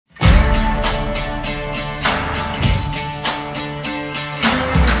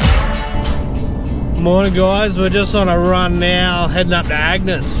Morning guys, we're just on a run now, heading up to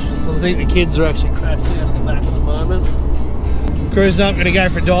Agnes. I think the kids are actually crashed out at the back at the moment. Crew's not going to go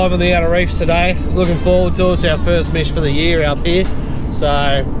for a dive on the outer reefs today. Looking forward to it. It's our first mish for the year up here. So,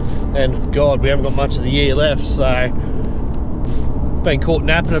 and God, we haven't got much of the year left, so been caught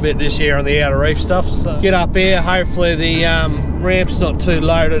napping a bit this year on the outer reef stuff. So get up here, hopefully the ramp's not too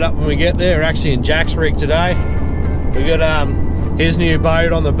loaded up when we get there. We're actually in Jack's rig today. We got his new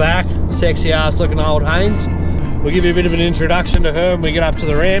boat on the back, sexy ass looking old Haynes. We'll give you a bit of an introduction to her when we get up to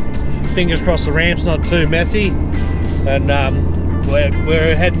the ramp. Fingers crossed the ramp's not too messy. And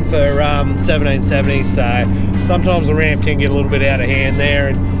we're heading for 1770, so sometimes the ramp can get a little bit out of hand there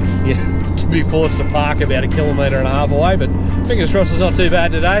and you can be forced to park about 1.5 kilometres away, but fingers crossed it's not too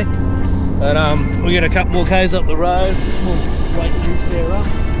bad today. But we got a couple more k's up the road. We'll wait and spare up.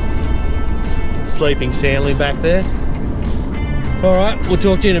 Sleeping soundly back there. Alright, we'll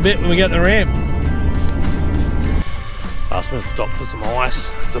talk to you in a bit when we get to the ramp. Asked me to stop for some ice,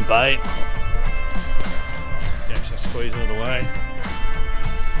 some bait. Actually squeezing it away.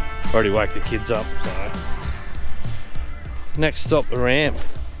 Already woke the kids up, so. Next stop, the ramp.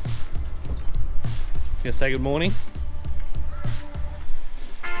 Gonna say good morning?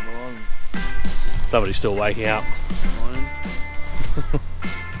 Good morning. Somebody's still waking up. Good morning.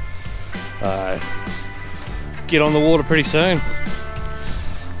 Get on the water pretty soon.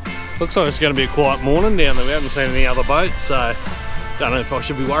 Looks like it's going to be a quiet morning down there. We haven't seen any other boats, so don't know if I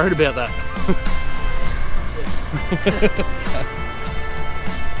should be worried about that.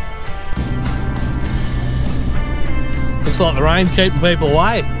 Looks like the rain's keeping people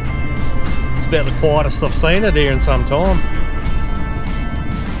away. It's about the quietest I've seen it here in some time.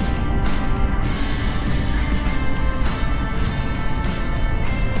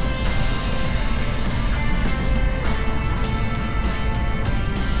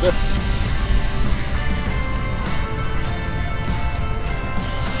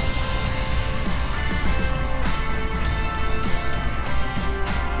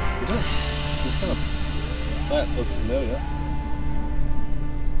 That looks familiar.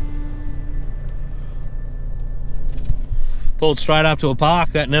 Pulled straight up to a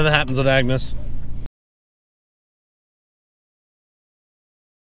park. That never happens at Agnes.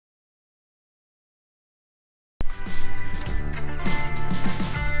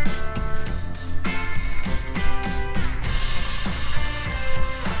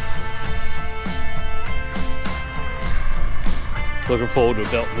 Looking forward to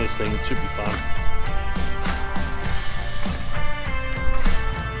belting this thing. It should be fun.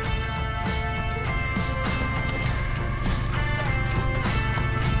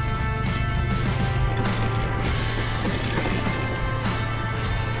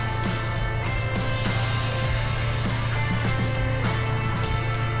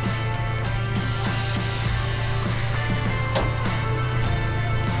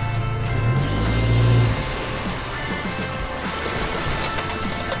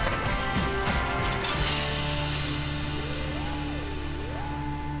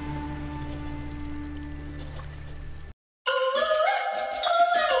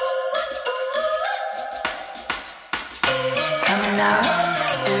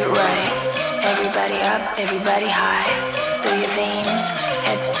 Everybody up, everybody high, through your veins,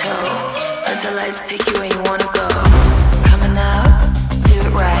 head to toe. Let the lights take you where you wanna go. Coming up, do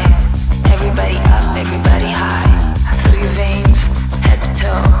it right. Everybody up, everybody high, through your veins, head to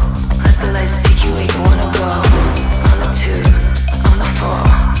toe. Let the lights take you where you wanna go. On the 2, on the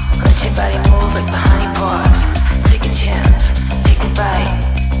 4, let your body move like the honey paws. Take a chance, take a bite,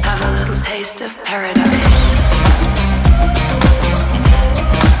 have a little taste of paradise.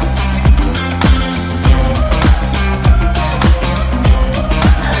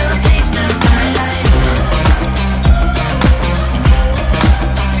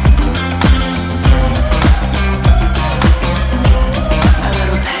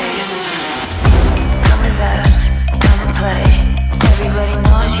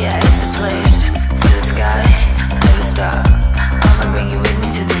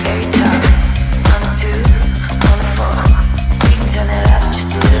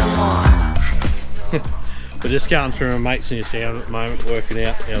 We're just going through our mates in your sound at the moment, working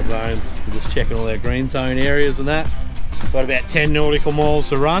out our zones. We're just checking all our green zone areas and that. Got about 10 nautical miles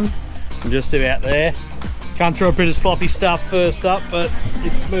to run. I'm just about there. Come through a bit of sloppy stuff first up, but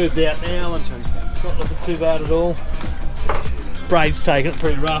it's smoothed out now and it's not looking too bad at all. Braid's taking it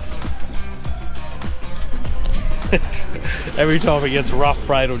pretty rough. Every time it gets rough,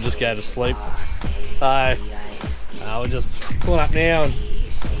 Braid will just go to sleep. So we're just pulling up now and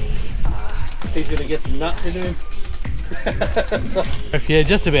he's going to get some nuts into him. Yeah,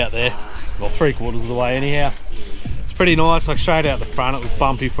 just about there. well, 3/4 of the way anyhow. It's pretty nice, like straight out the front. It was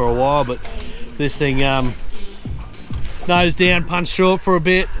bumpy for a while, but this thing nose down, punched short for a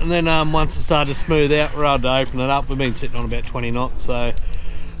bit, and then once it started to smooth out, we're able to open it up. We've been sitting on about 20 knots, so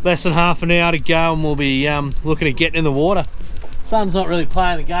less than half an hour to go, and we'll be looking at getting in the water. Sun's not really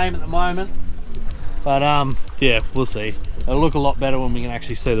playing the game at the moment, but yeah, we'll see. It'll look a lot better when we can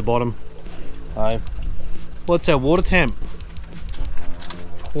actually see the bottom. So, what's our water temp?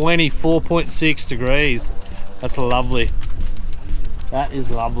 24.6 degrees. That's lovely. That is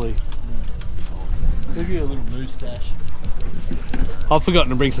lovely. Look at your little moustache. I've forgotten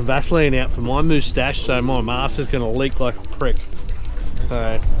to bring some Vaseline out for my moustache, so my mask is going to leak like a prick.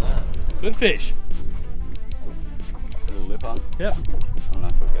 So, good fish. A little lipper. Yep. I don't know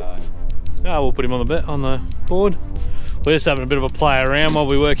if we'll go. Oh, we'll put him on the board. We're just having a bit of a play around while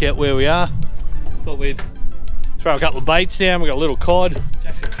we work out where we are. Thought we'd throw a couple of baits down. We've got a little cod.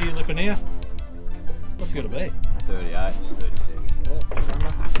 Jack's got a few lipper now. What's it got to be? 38, it's 36. Oh,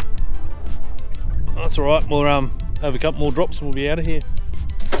 that's alright. We'll have a couple more drops and we'll be out of here.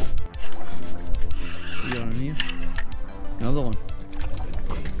 You got one here? Another one.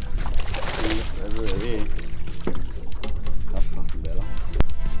 Over here. That's fucking better.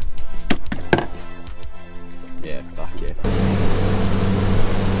 Yeah, fuck yeah.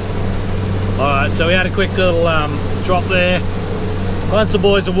 Alright, so we had a quick little drop there. Once the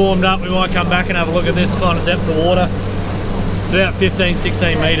boys are warmed up, we might come back and have a look at this kind of depth of water. It's about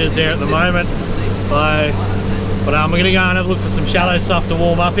 15-16 metres there at the moment. So, but we're going to go and have a look for some shallow stuff to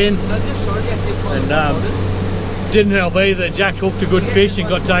warm up in. And didn't help either. Jack hooked a good fish and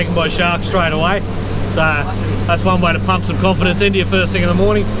got taken by sharks straight away. So that's one way to pump some confidence into you first thing in the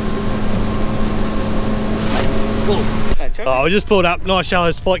morning. Oh, we just pulled up, nice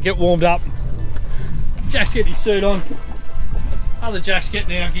shallow spot, get warmed up. Jack's getting his suit on. Other Jack's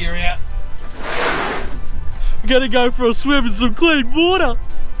getting our gear out. We're gonna go for a swim in some clean water.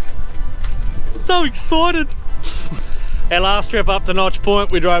 So excited. Our last trip up to Notch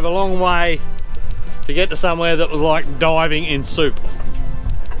Point, we drove a long way to get to somewhere that was like diving in soup.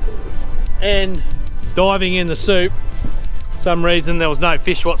 And diving in the soup, for some reason there was no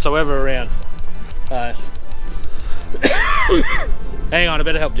fish whatsoever around. Hang on, I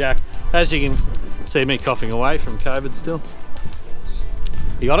better help Jack. As you can see me coughing away from COVID still.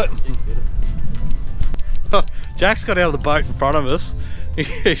 You got it? Jack's got out of the boat in front of us.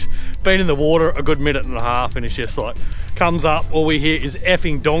 He's been in the water a good minute and a half and it's just like, comes up, all we hear is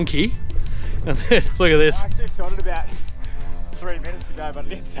effing donkey. And then, look at this. I actually shot it about 3 minutes ago, but I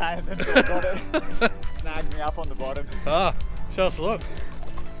didn't say it until I got it. Snagged me up on the bottom. Ah, show us a look.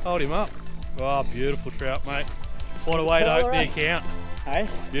 Hold him up. Oh, beautiful trout, mate. What a way to open the account. Hey?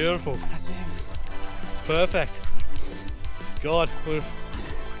 Beautiful. That's him. It's perfect. God,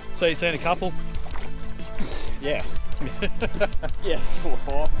 so you've seen a couple? Yeah. Yeah, 4 or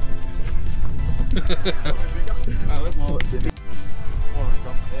 5.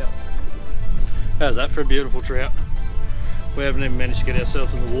 How's that for a beautiful trout? We haven't even managed to get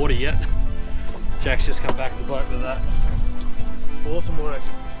ourselves in the water yet. Jack's just come back to the boat with that. Awesome work.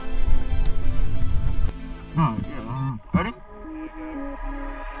 Ready?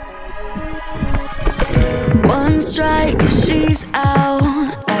 One strike, she's out.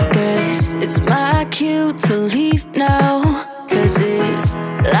 I guess it's my cue to leave now. 'Cause it's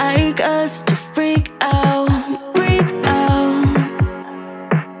like us to freak out, freak out.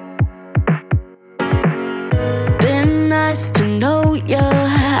 Been nice to know ya.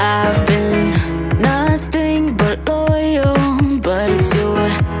 I've been nothing but loyal, but it's your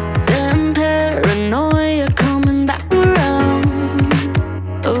damn paranoia coming back around,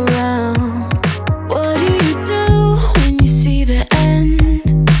 around. What do you do when you see the end?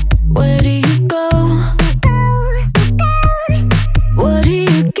 Where do you go?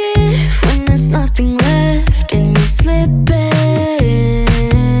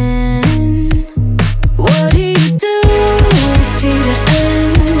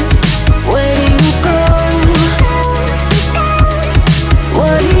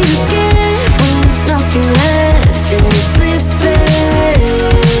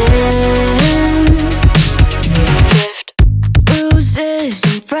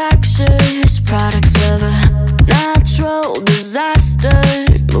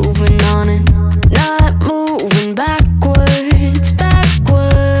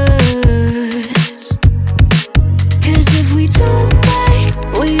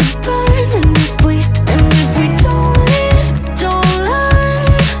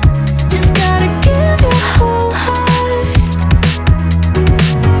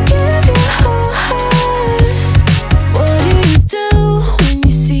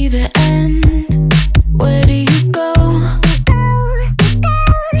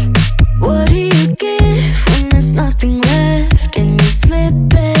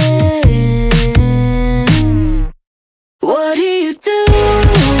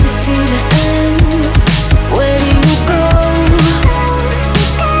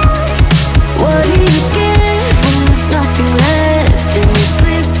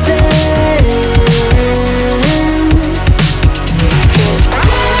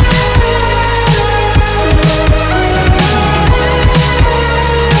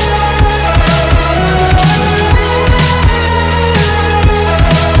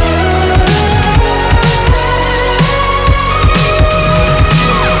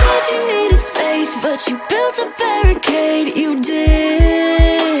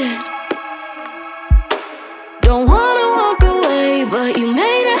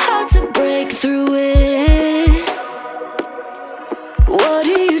 break through it. What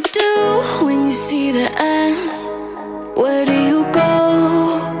do you do when you see the end? Where do you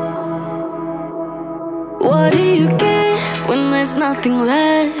go? What do you give when there's nothing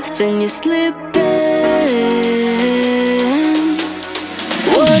left and you're slipping?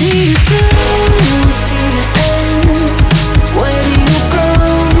 What do you do when you see the end? Where do you go?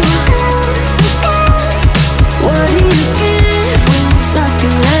 What do you give when there's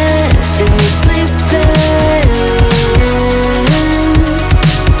nothing left and you're slipping?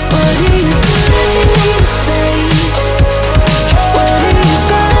 What do you do? Searching in space. Where do you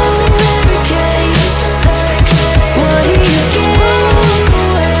go to barricade? What do you give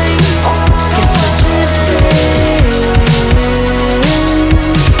away? Guess I drifted.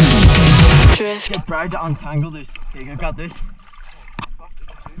 Drift. Get Brad to untangle this. Here you go, got this.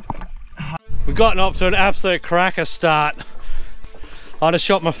 We've gotten off to an absolute cracker start. I just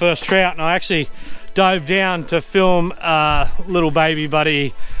shot my first trout and I actually dove down to film little baby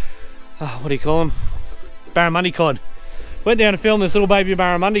buddy, what do you call him? Barramundi cod. Went down to film this little baby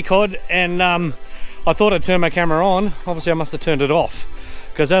barramundi cod and I thought I'd turn my camera on. Obviously I must have turned it off.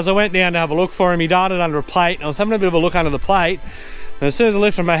 Because as I went down to have a look for him, he darted under a plate and I was having a bit of a look under the plate. And as soon as I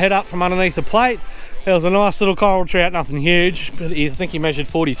lifted my head up from underneath the plate, there was a nice little coral trout, nothing huge, but I think he measured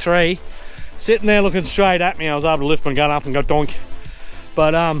 43. Sitting there looking straight at me. I was able to lift my gun up and go donk.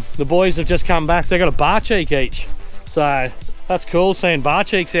 But the boys have just come back. They got a bar cheek each, so that's cool seeing bar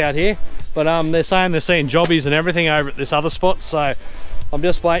cheeks out here. But they're saying they're seeing jobbies and everything over at this other spot, so I'm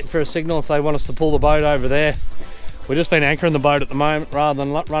just waiting for a signal if they want us to pull the boat over there. We've just been anchoring the boat at the moment rather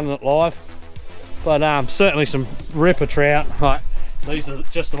than running it live. But certainly some ripper trout. Right, these are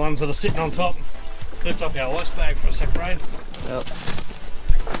just the ones that are sitting on top. Lift up our ice bag for a sec, Brad. Yep.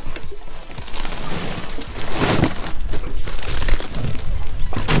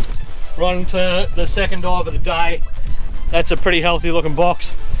 Right into the second dive of the day. That's a pretty healthy looking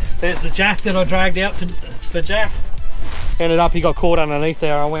box. There's the jack that I dragged out for Jack. Ended up, he got caught underneath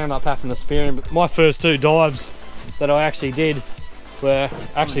there. I wound up having to spear him. But my first two dives that I actually did were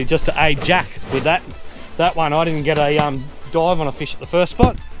actually just to aid Jack with that. That one I didn't get a dive on a fish at the first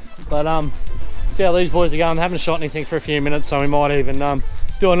spot. But see how these boys are going. They haven't shot anything for a few minutes, so we might even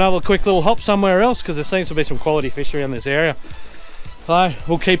do another quick little hop somewhere else because there seems to be some quality fish around this area. So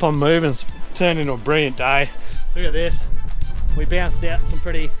we'll keep on moving. It's turned into a brilliant day. Look at this. We bounced out some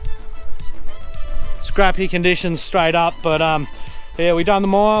pretty scrappy conditions straight up, but yeah, we've done the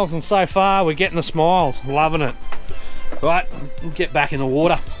miles and so far we're getting the smiles. Loving it. Right, we'll get back in the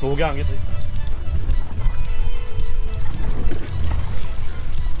water. We'll go and get the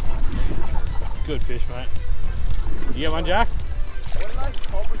good fish, mate. You get one, Jack? What are those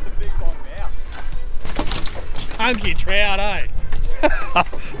cod with the big long mouth? Chunky trout, eh?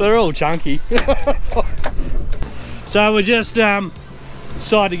 They're all chunky. So we just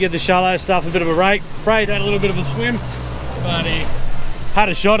decided to give the shallow stuff a bit of a rake. Braid had a little bit of a swim, but he had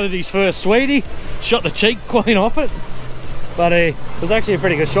a shot at his first sweetie. Shot the cheek clean off it, but it was actually a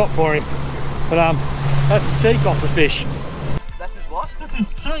pretty good shot for him. But that's the cheek off the fish. That's his what? That's his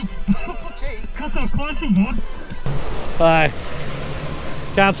cheek. Cheek? That's how close he was. So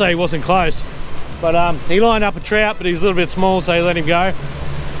can't say he wasn't close. But he lined up a trout, but he's a little bit small, so he let him go.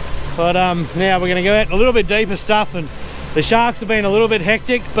 But now we're gonna go out a little bit deeper stuff, and the sharks have been a little bit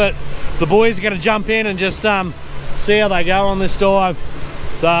hectic, but the boys are gonna jump in and just see how they go on this dive.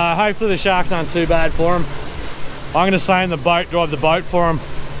 So hopefully the sharks aren't too bad for them. I'm gonna stay in the boat, drive the boat for them.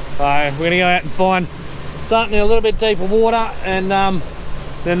 So we're gonna go out and find something in a little bit deeper water, and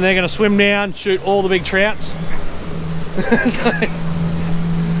then they're gonna swim down, shoot all the big trouts.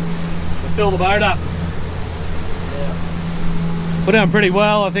 Fill the boat up. Yeah. We're doing pretty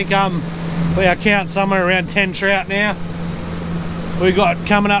well. I think we are counting somewhere around 10 trout now. We've got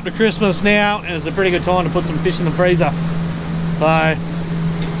coming up to Christmas now, and it's a pretty good time to put some fish in the freezer. So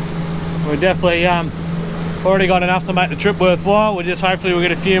we definitely already got enough to make the trip worthwhile. We just hopefully we'll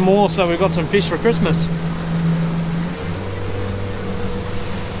get a few more, so we've got some fish for Christmas.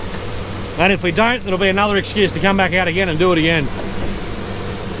 And if we don't, it'll be another excuse to come back out again and do it again.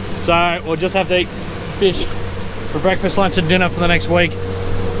 So we'll just have to eat fish for breakfast, lunch and dinner for the next week.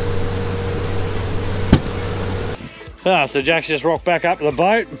 So Jack's just rocked back up to the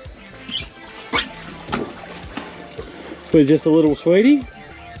boat with just a little sweetie.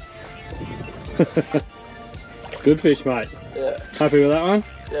 Good fish, mate. Yeah. Happy with that one?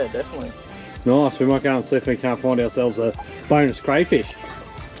 Yeah, definitely. Nice. We might go and see if we can't find ourselves a bonus crayfish.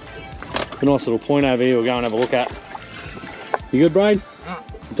 A nice little point over here we'll go and have a look at. You good, Braid?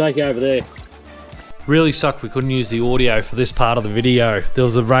 I'll take you over there. Really sucked we couldn't use the audio for this part of the video. There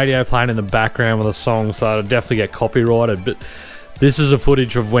was a radio playing in the background with a song, so I'd definitely get copyrighted. But this is a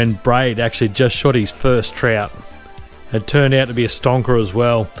footage of when Braid actually just shot his first trout. It turned out to be a stonker as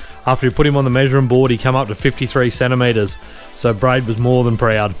well. After we put him on the measuring board, he came up to 53 centimetres, so Braid was more than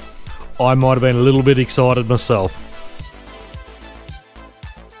proud. I might have been a little bit excited myself.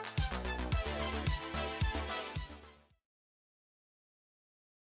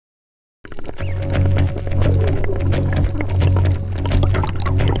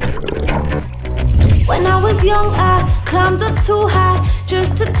 When I was young, I climbed up too high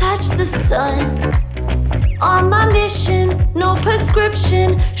just to touch the sun. On my mission, no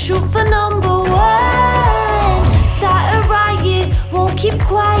prescription, shoot for number one. Start a riot, won't keep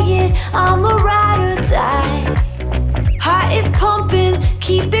quiet, I'm a ride or die. Heart is pumping,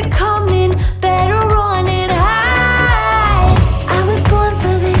 keep it coming, better run it high. I was born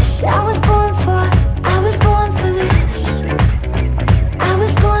for this, I was born for, I was born for this. I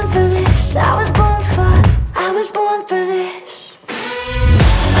was born for this, I was born for, I was born for this.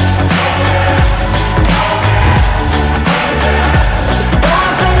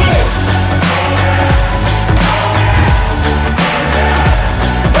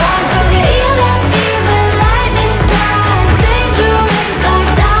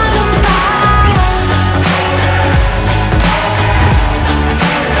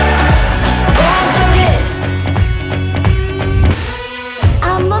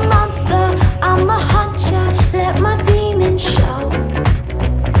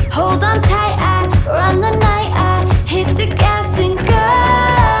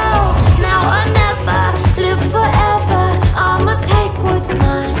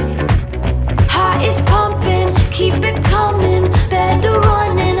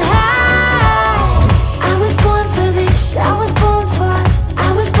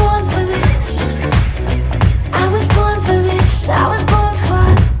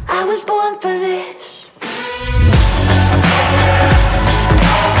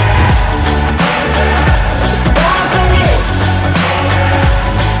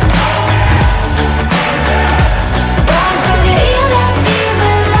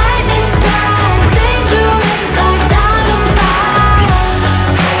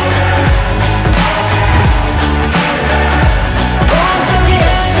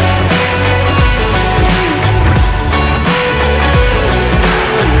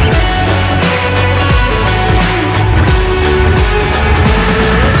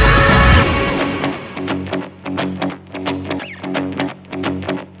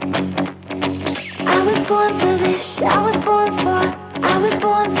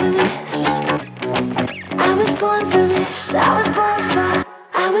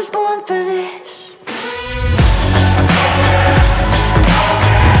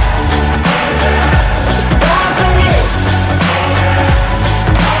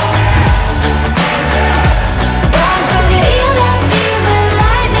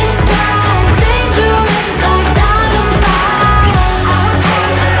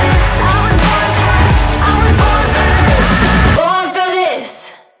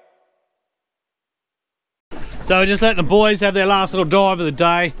 So we're just letting the boys have their last little dive of the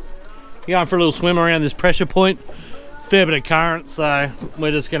day. Going for a little swim around this pressure point. Fair bit of current, so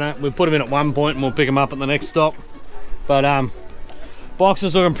we're just gonna, we'll put them in at one point and we'll pick them up at the next stop. But box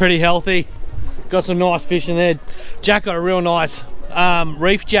is looking pretty healthy. Got some nice fish in there. Jack got a real nice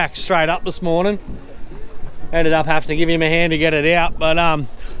reef jack straight up this morning. Ended up having to give him a hand to get it out, but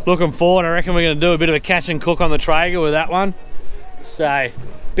looking forward, I reckon we're gonna do a bit of a catch and cook on the Traeger with that one. So,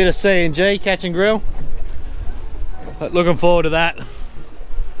 bit of C&G, catch and grill. But looking forward to that.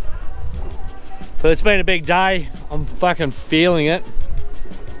 But it's been a big day. I'm fucking feeling it.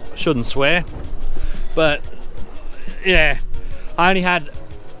 I shouldn't swear. But yeah, I only had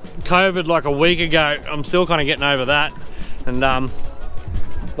COVID like a week ago. I'm still kind of getting over that. And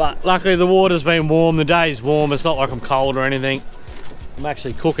but luckily the water's been warm. The day's warm. It's not like I'm cold or anything. I'm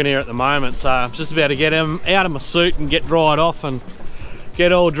actually cooking here at the moment, so I'm just about to get him out of my suit and get dried off and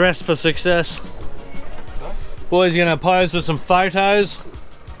get all dressed for success. Boys are gonna pose for some photos.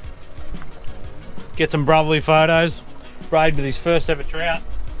 Get some brotherly photos. Braid with his first ever trout.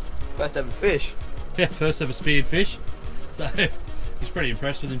 First ever fish. Yeah, first ever speared fish. So he's pretty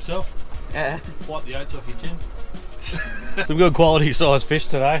impressed with himself. Yeah. Wipe the oats off your chin. Some good quality size fish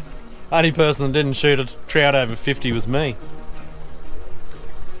today. Only person that didn't shoot a trout over 50 was me.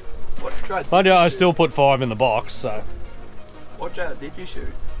 What trout? Mind you, I still put 5 in the box, so. What trout did you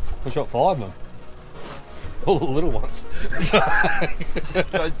shoot? I shot 5 of them. All the little ones.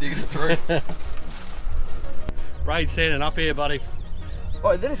 Go digging it through. Braid standing up here, buddy. Oh,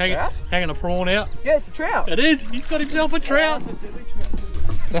 is that a trout? Hanging a prawn out. Yeah, it's a trout. It is. He's got himself a trout.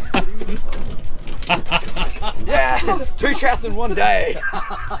 Yeah, 2 trouts in one day.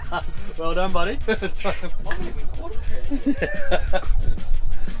 Well done, buddy.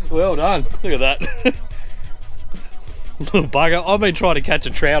 Well done. Look at that. Little bugger. I've been trying to catch a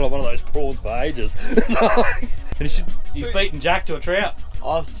trout on one of those prawns for ages. And he's beaten Jack to a trout.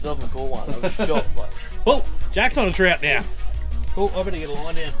 I've still haven't caught one. I was shocked. Like, Oh, Jack's on a trout now. Oh, I better get a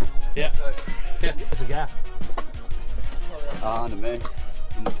line down. Yeah. Yeah. That's a gap. under me.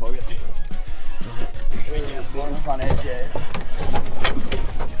 In the pocket. On the front edge, yeah.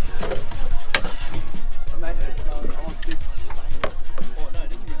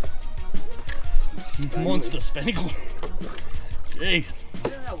 Monster spanicle. Jeez.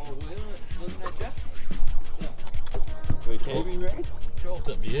 We keep him, ready? It's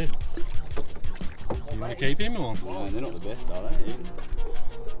up to you. You want to keep him or? No, they're not the best, are they?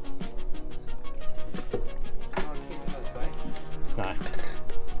 No.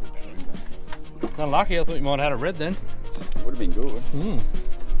 Unlucky, I thought you might have had a red then. Would have been good.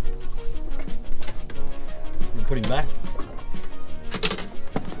 Put him back.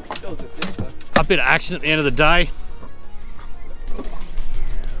 A bit of action at the end of the day.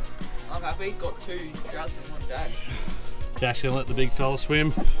 I'm happy he's got 2 trouts in one day. Jack's gonna let the big fella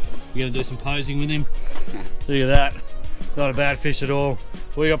swim. We're gonna do some posing with him. Look at that. Not a bad fish at all.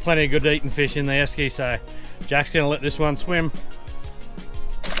 We got plenty of good eating fish in the esky, so Jack's gonna let this one swim.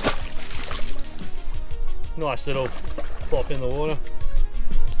 Nice little plop in the water.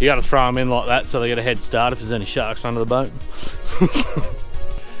 You gotta throw them in like that so they get a head start if there's any sharks under the boat.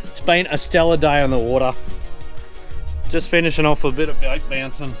 It's been a stellar day on the water. Just finishing off with a bit of boat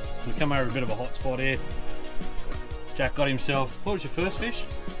bouncing. We come over a bit of a hot spot here. Jack got himself, what was your first fish?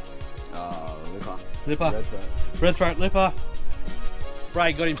 Lipper. Lipper. Red trout. Red throat lipper.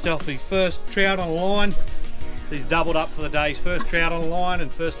 Ray got himself his first trout on the line. He's doubled up for the day. His first trout on the line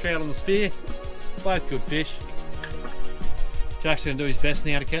and first trout on the spear. Both good fish. Jack's going to do his best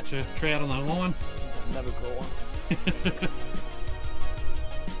now to catch a trout on the line. Never caught one.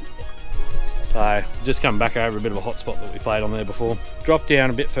 So, just coming back over a bit of a hot spot that we played on there before. Drop down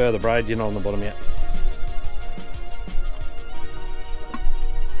a bit further, Braid. You're not on the bottom yet.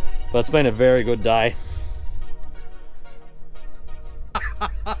 But it's been a very good day.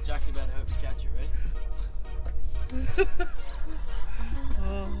 Jack's about to hope to catch it, ready?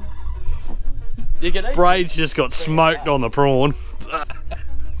 You get it? Braid's just got smoked on the prawn.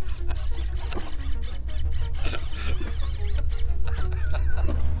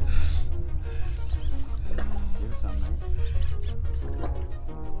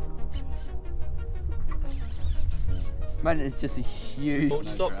 Man, it's just a huge... Well,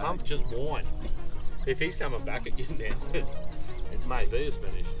 stop pump, just whine. If he's coming back at you now, it may be a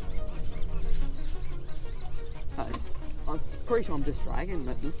Spanish. I'm pretty sure I'm just dragging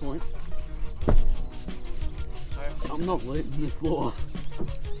at this point. I'm not leaping this floor.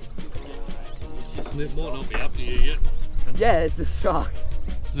 It might not be up to you yet. Yeah, it's a shark.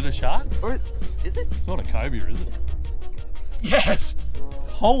 Is it a shark? Or is it? It's not a cobia, is it? Yes!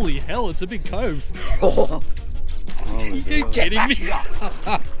 Holy hell, it's a big cove. Oh, You kidding me?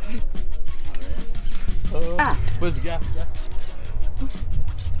 Where's the gap?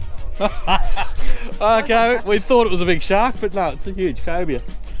 Okay, we thought it was a big shark, but no, it's a huge cobia.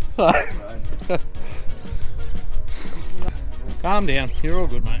 Calm down, you're all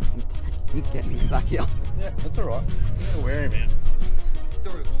good, mate. You're getting him back here. Yeah, that's alright. You gotta wear him out.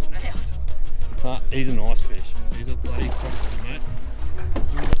 Threw him all out. He's a nice fish. He's a bloody crocodile, mate.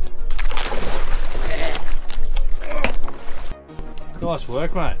 Nice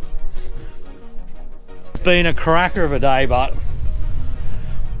work, mate. It's been a cracker of a day, but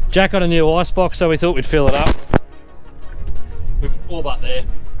Jack got a new ice box, so we thought we'd fill it up. We're all but there.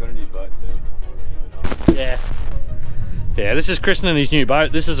 Got a new boat too. Yeah. Yeah, this is christening his new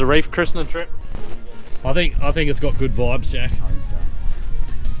boat. This is a Reef christening trip. I think it's got good vibes, Jack.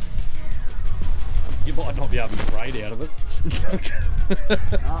 You might not be able to get braid out of it.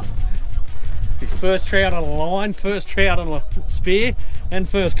 His first trout on a line, first trout on a spear, and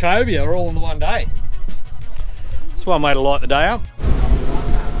first cobia are all in the one day. That's one way to light the day up.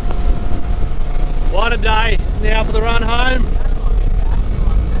 What a day. Now for the run home.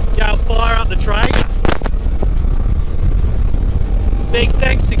 Go fire up the Traeger. Big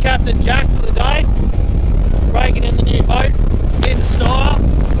thanks to Captain Jack for the day. Breaking in the new boat in style.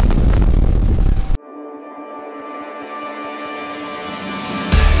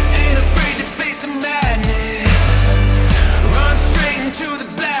 To the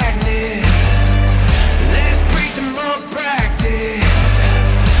blackness, let's preach and more practice.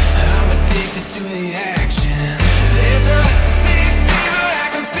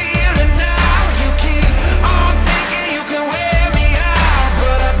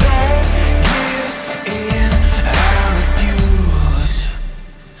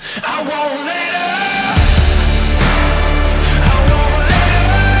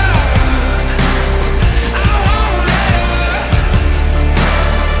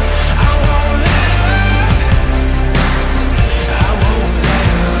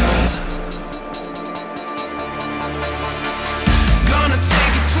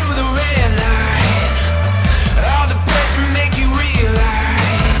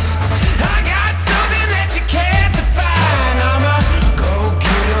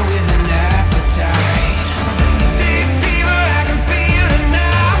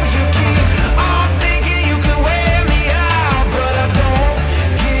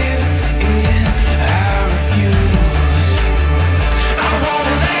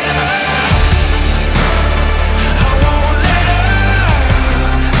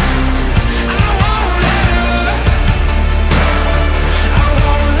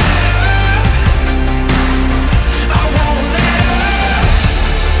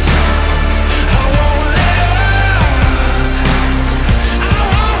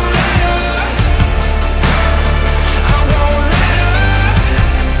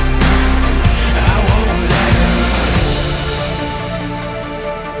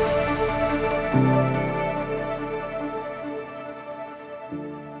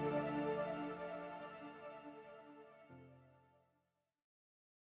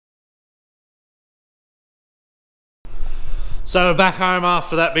 So we're back home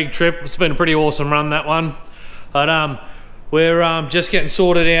after that big trip. It's been a pretty awesome run, that one. But we're just getting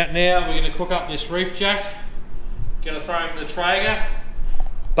sorted out now. We're gonna cook up this Reef jack. Gonna throw him in the Traeger.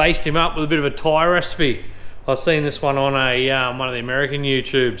 Baste him up with a bit of a Thai recipe. I've seen this one on a one of the American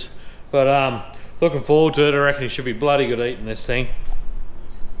YouTubes. But looking forward to it. I reckon he should be bloody good eating this thing.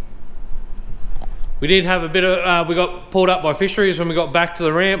 We did have a bit of, we got pulled up by fisheries when we got back to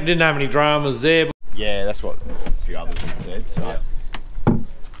the ramp. Didn't have any dramas there. Yeah, that's what a few others had said. So, yeah.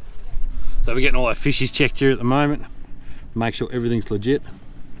 So we're getting all our fishies checked here at the moment. Make sure everything's legit.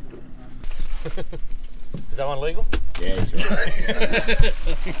 Is that one legal? Yeah, it's right.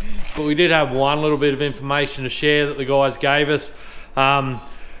 But we did have one little bit of information to share that the guys gave us. Our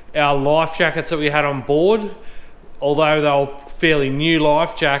life jackets that we had on board, although they were fairly new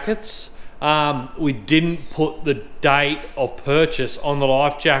life jackets, we didn't put the date of purchase on the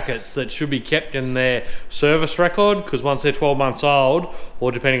life jackets. That should be kept in their service record, because once they're 12 months old,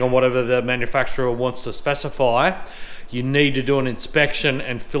 or depending on whatever the manufacturer wants to specify, you need to do an inspection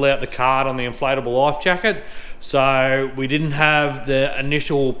and fill out the card on the inflatable life jacket. So we didn't have the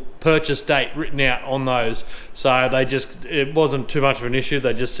initial purchase date written out on those. So it wasn't too much of an issue.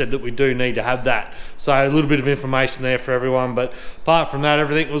 They just said that we do need to have that. So a little bit of information there for everyone. But apart from that,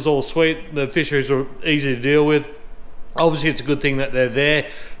 everything was all sweet. The fisheries were easy to deal with. Obviously, it's a good thing that they're there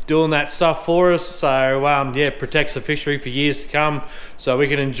doing that stuff for us. So yeah, it protects the fishery for years to come, so we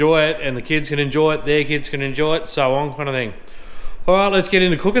can enjoy it and the kids can enjoy it, their kids can enjoy it, so on, kind of thing. All right, let's get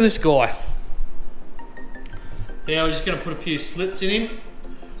into cooking this guy. Now we're just going to put a few slits in him,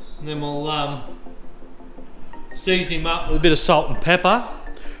 and then we'll season him up with a bit of salt and pepper.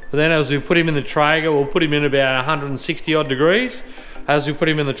 But then as we put him in the Traeger, we'll put him in about 160 odd degrees. As we put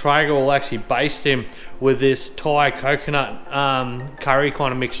him in the Traeger, we'll actually baste him with this Thai coconut curry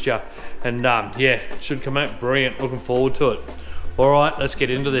kind of mixture. And yeah, it should come out brilliant. Looking forward to it. All right, let's get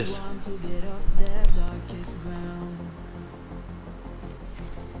into this.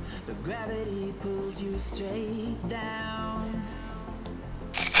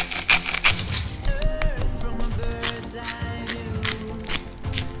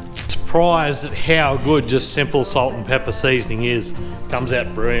 Surprised at how good just simple salt and pepper seasoning is. Comes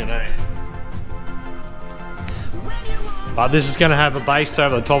out brilliant, eh? But this is going to have a base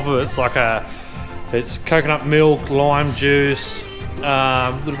over the top of it. It's coconut milk, lime juice,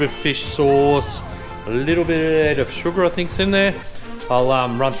 a little bit of fish sauce, a little bit of sugar I think's in there. I'll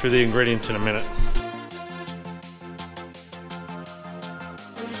run through the ingredients in a minute.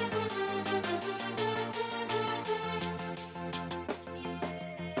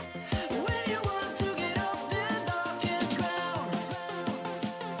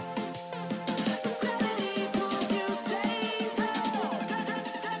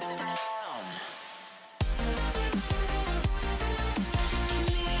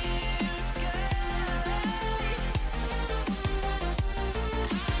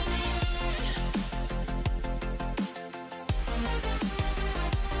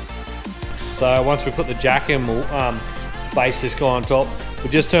 So once we put the jack in, we'll base this guy on top. We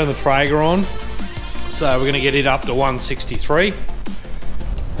just turned the Traeger on, so we're going to get it up to 163,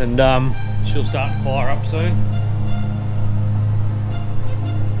 and she'll start to fire up soon.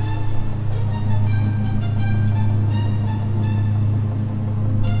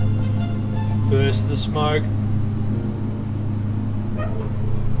 Burst the smoke.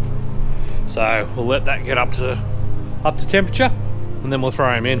 So we'll let that get up to temperature, and then we'll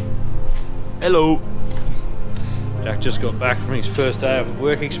throw him in. Hello. Jack just got back from his first day of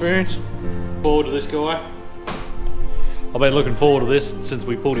work experience. Forward to this guy. I've been looking forward to this since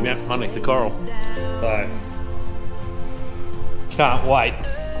we pulled him out from underneath the coral. So, can't wait.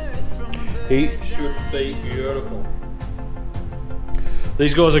 He should be beautiful.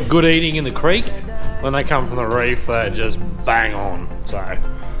 These guys are good eating in the creek. When they come from the reef, they're just bang on. So,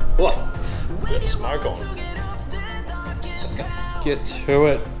 whoa, bit of smoke on. Get to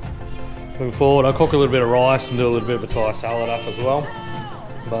it. Moving forward, I'll cook a little bit of rice and do a little bit of a Thai salad up as well.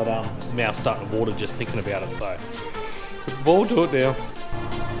 But mouth's starting to water just thinking about it, so looking forward to it now.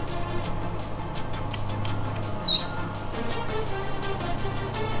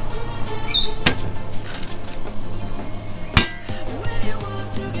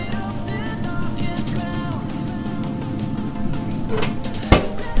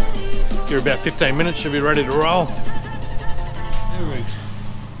 Give it about 15 minutes, should be ready to roll. There we go.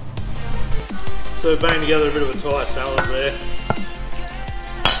 So we've banged together a bit of a Thai salad there.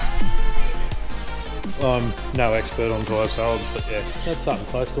 I'm no expert on Thai salads, but yeah, that's something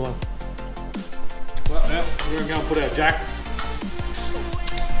close to one. Well, now we're going to go and put our jack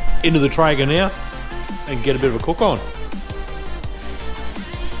into the Traeger now and get a bit of a cook on.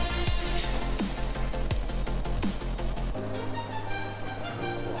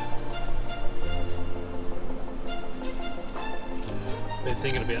 Been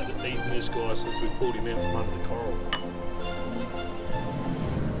thinking about eating this guy since we pulled him out from under the coral.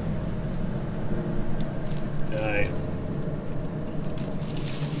 Okay.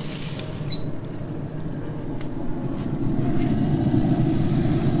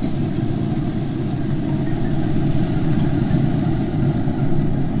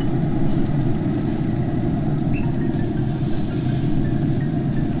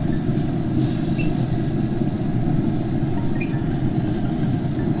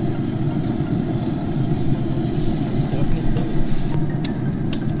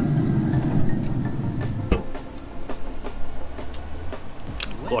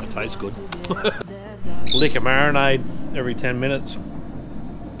 God, it tastes good. Lick a marinade every 10 minutes.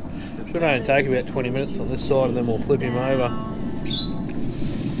 Should only take about 20 minutes on this side and then we'll flip him over.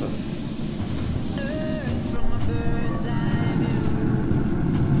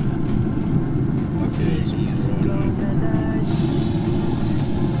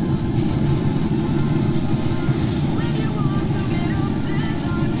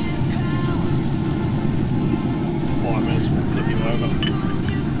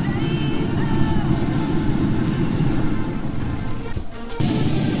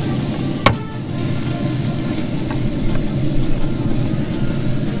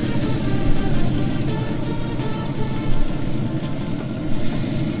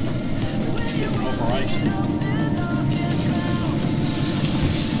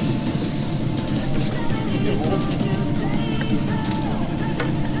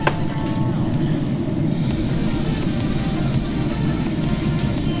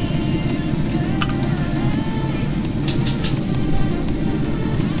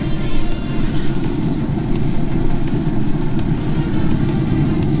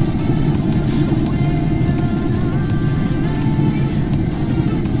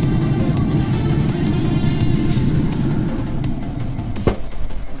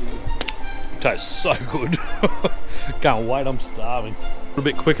 Tastes so good. Can't wait, I'm starving. A little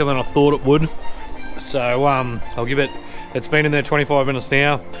bit quicker than I thought it would. So I'll give it, it's been in there 25 minutes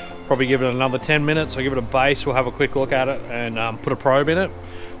now. Probably give it another 10 minutes. I'll give it a base, we'll have a quick look at it and put a probe in it,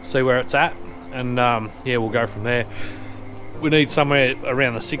 see where it's at. And yeah, we'll go from there. We need somewhere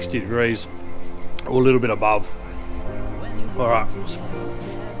around the 60 degrees or a little bit above. All right.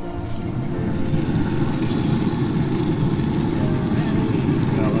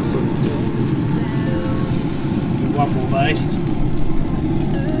 One more base.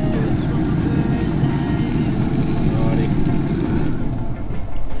 Alrighty.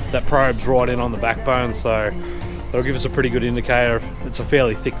 That probe's right in on the backbone, so that'll give us a pretty good indicator. It's a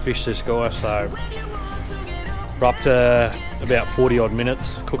fairly thick fish, this guy, so we're up to about 40 odd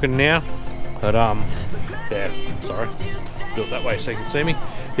minutes cooking now. But yeah, sorry, do it that way so you can see me.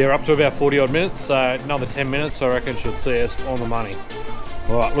 Yeah, we're up to about 40 odd minutes, so another 10 minutes I reckon should see us on the money.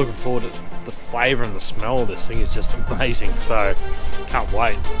 Alright, looking forward to it. The flavour and the smell of this thing is just amazing, so can't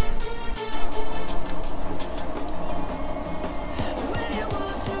wait.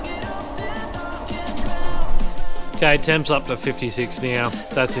 Okay, temp's up to 56 now.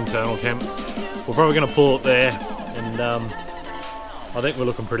 That's internal temp. We're probably going to pull it there, and I think we're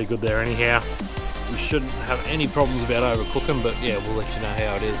looking pretty good there anyhow. We shouldn't have any problems about overcooking, but yeah, we'll let you know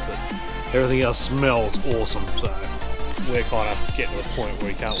how it is. But everything else smells awesome, so we're kind of getting to the point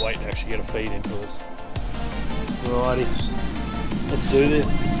where we can't wait to actually get a feed into us. Alrighty, let's do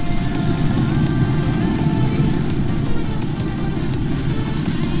this.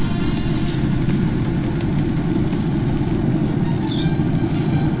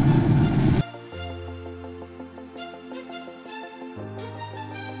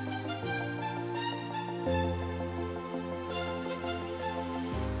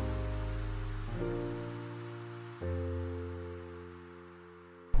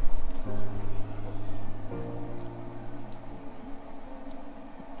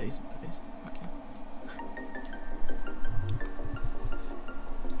 Okay.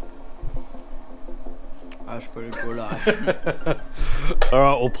 That's pretty good,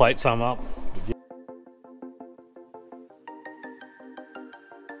 Alright, we'll plate some up.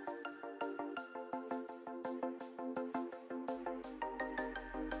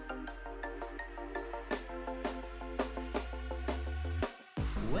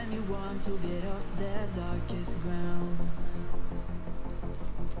 When you want to get off the darkest ground,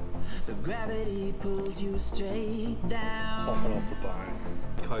 the gravity pulls you straight down. Popping off the bone.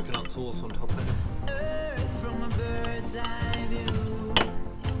 Coconut sauce on top of it. Earth from a bird's eye view.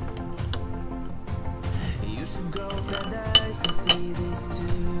 You should grow feathers to see this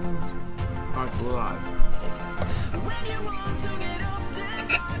too. That's live. When you want to get off the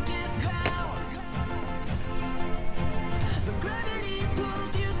darkest ground, the gravity pulls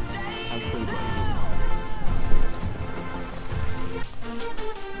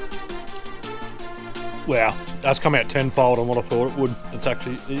Wow, that's come out tenfold on what I thought it would. It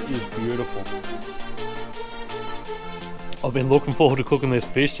is beautiful. I've been looking forward to cooking this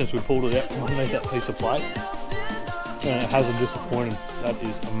fish since we pulled it out from underneath that piece of plate. And it hasn't disappointed. That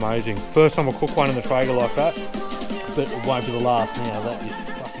is amazing. First time I cook one in the Traeger like that, but it won't be the last now. That is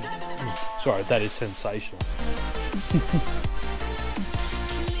fucking... Sorry, that is sensational.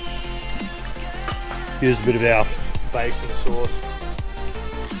 Here's a bit of our basting sauce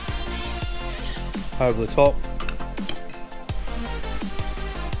over the top.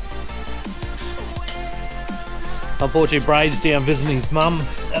 Unfortunately, Braid's down visiting his mum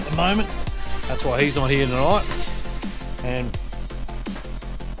at the moment. That's why he's not here tonight. And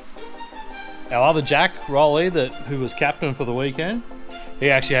our other Jack, Rolly, who was captain for the weekend, he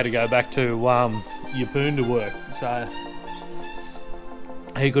actually had to go back to Yeppoon to work. So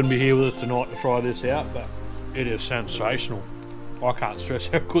he couldn't be here with us tonight to try this out, but it is sensational. I can't stress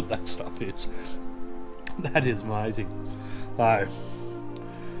how good that stuff is. That is amazing. So,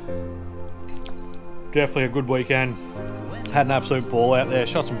 definitely a good weekend. Had an absolute ball out there.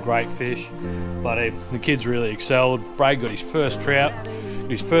 Shot some great fish, but the kids really excelled. Braid got his first trout.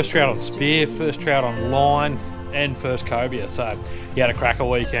 His first trout on spear, first trout on line, and first cobia. So he had a cracker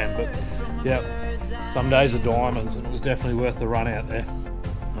weekend. But yeah, some days are diamonds, and it was definitely worth the run out there.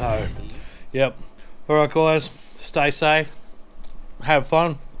 So, yep. All right, guys. Stay safe. Have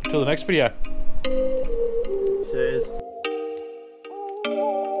fun. Until the next video. Cheers.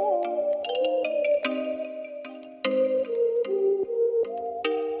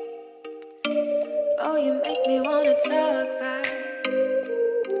 Oh, you make me wanna talk back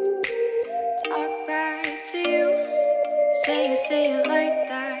to you. Say it like